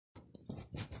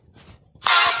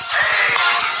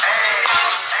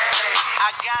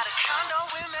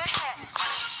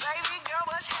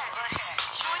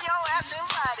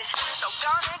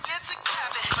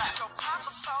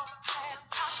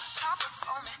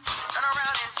Turn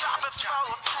around and drop it for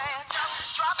a plan.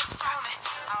 Drop it for me.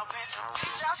 I'll rent a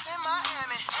beach house in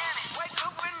Miami. Wake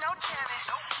up with no jammies.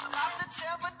 Lobster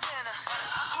tail for dinner.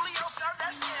 Julio served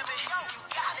that scampi. You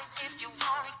got it if you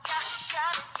want it.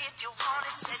 Got it if you want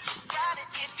it. Said you got it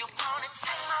if you want it.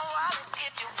 Take my wallet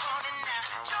if you want it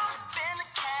now. Jump in the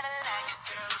Cadillac.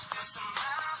 Girl, let's put some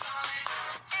miles on it.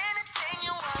 Anything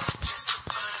you want, just to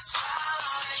put a smile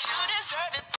on it. You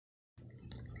deserve it.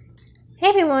 Hey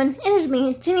everyone, it is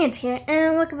me, Junior here,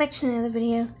 and welcome back to another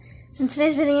video. In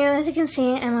today's video, as you can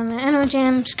see, I'm on the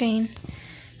InnoJam screen.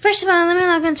 First of all, let me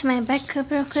log into my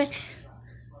backup real quick.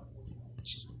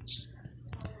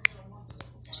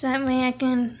 So that way I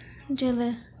can do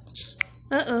the...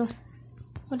 Uh-oh.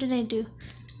 What did I do?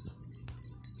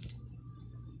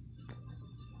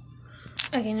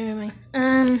 Okay, never mind.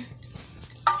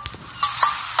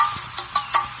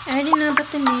 I already know about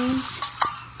the news.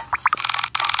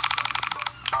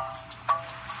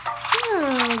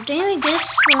 Oh, daily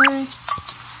gifts for...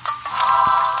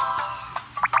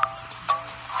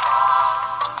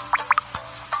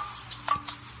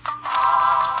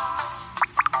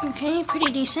 Okay,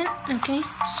 pretty decent. Okay,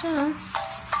 so...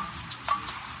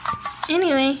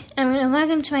 Anyway, I'm going to log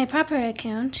into my proper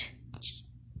account.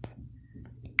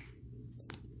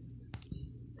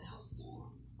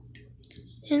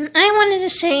 And I wanted to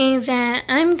say that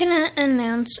I'm going to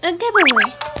announce a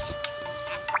giveaway.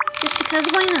 Just because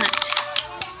why not?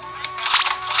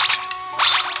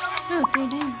 Oh, 3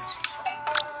 diamonds.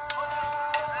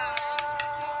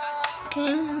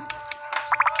 Okay.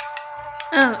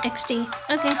 Oh, XD.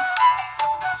 Okay.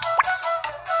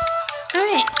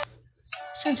 Alright.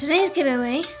 So today's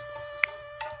giveaway.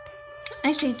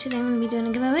 Actually, today I'm going to be doing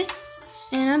a giveaway.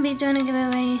 And I'll be doing a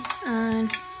giveaway on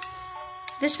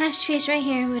this masterpiece right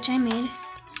here, which I made.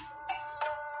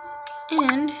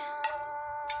 And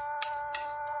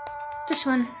this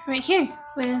one right here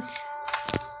with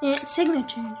its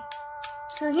signature.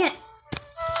 So yeah.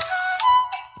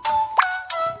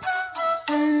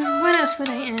 What else would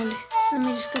I add? Let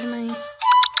me just go to my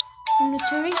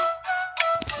inventory.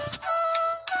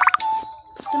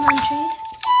 Put them on trade.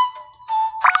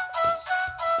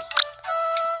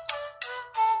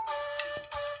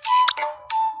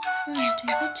 I'll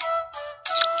take it.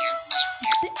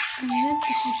 Exit. Alright,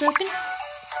 this is broken.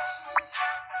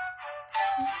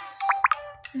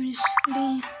 Let me just be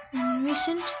in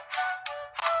recent.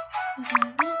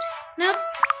 Nope.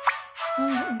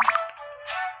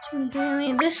 So I'm giving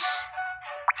away this.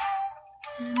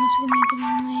 And I'm also going to be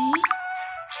giving away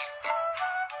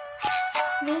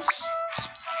this.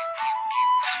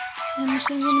 And I'm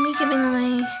also going to be giving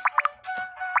away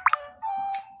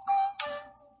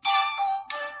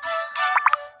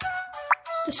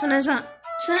this one as well.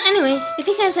 So anyway, if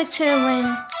you guys like to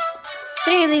win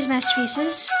 3 of these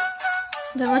masterpieces,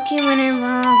 the lucky winner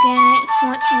will get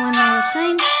one I will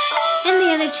sign, and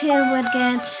the other 2 would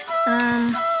get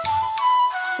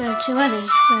the 2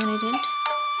 others that I did.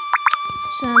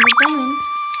 So the diamond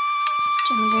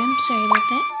gemogram, sorry about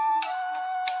that.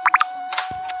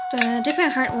 The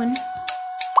different heart one,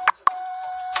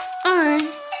 or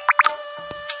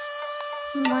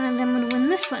one of them would win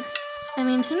this one. I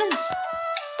mean, who knows?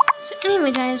 So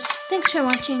anyway, guys, thanks for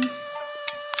watching.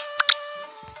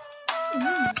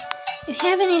 If you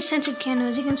have any scented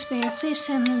candles you can spare, please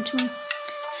send them to me.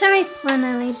 Sorry,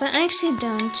 finally, but I actually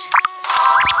don't.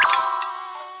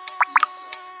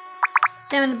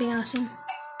 That would be awesome.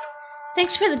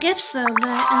 Thanks for the gifts, though, but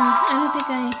I don't think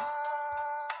I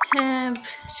have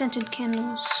scented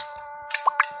candles.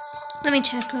 Let me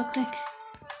check real quick.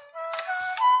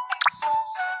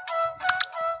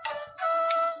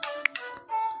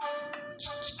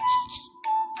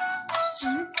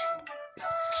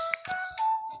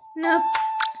 Nope.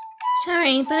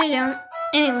 Sorry, but I don't.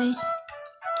 Anyway,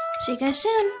 see you guys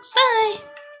soon. Bye!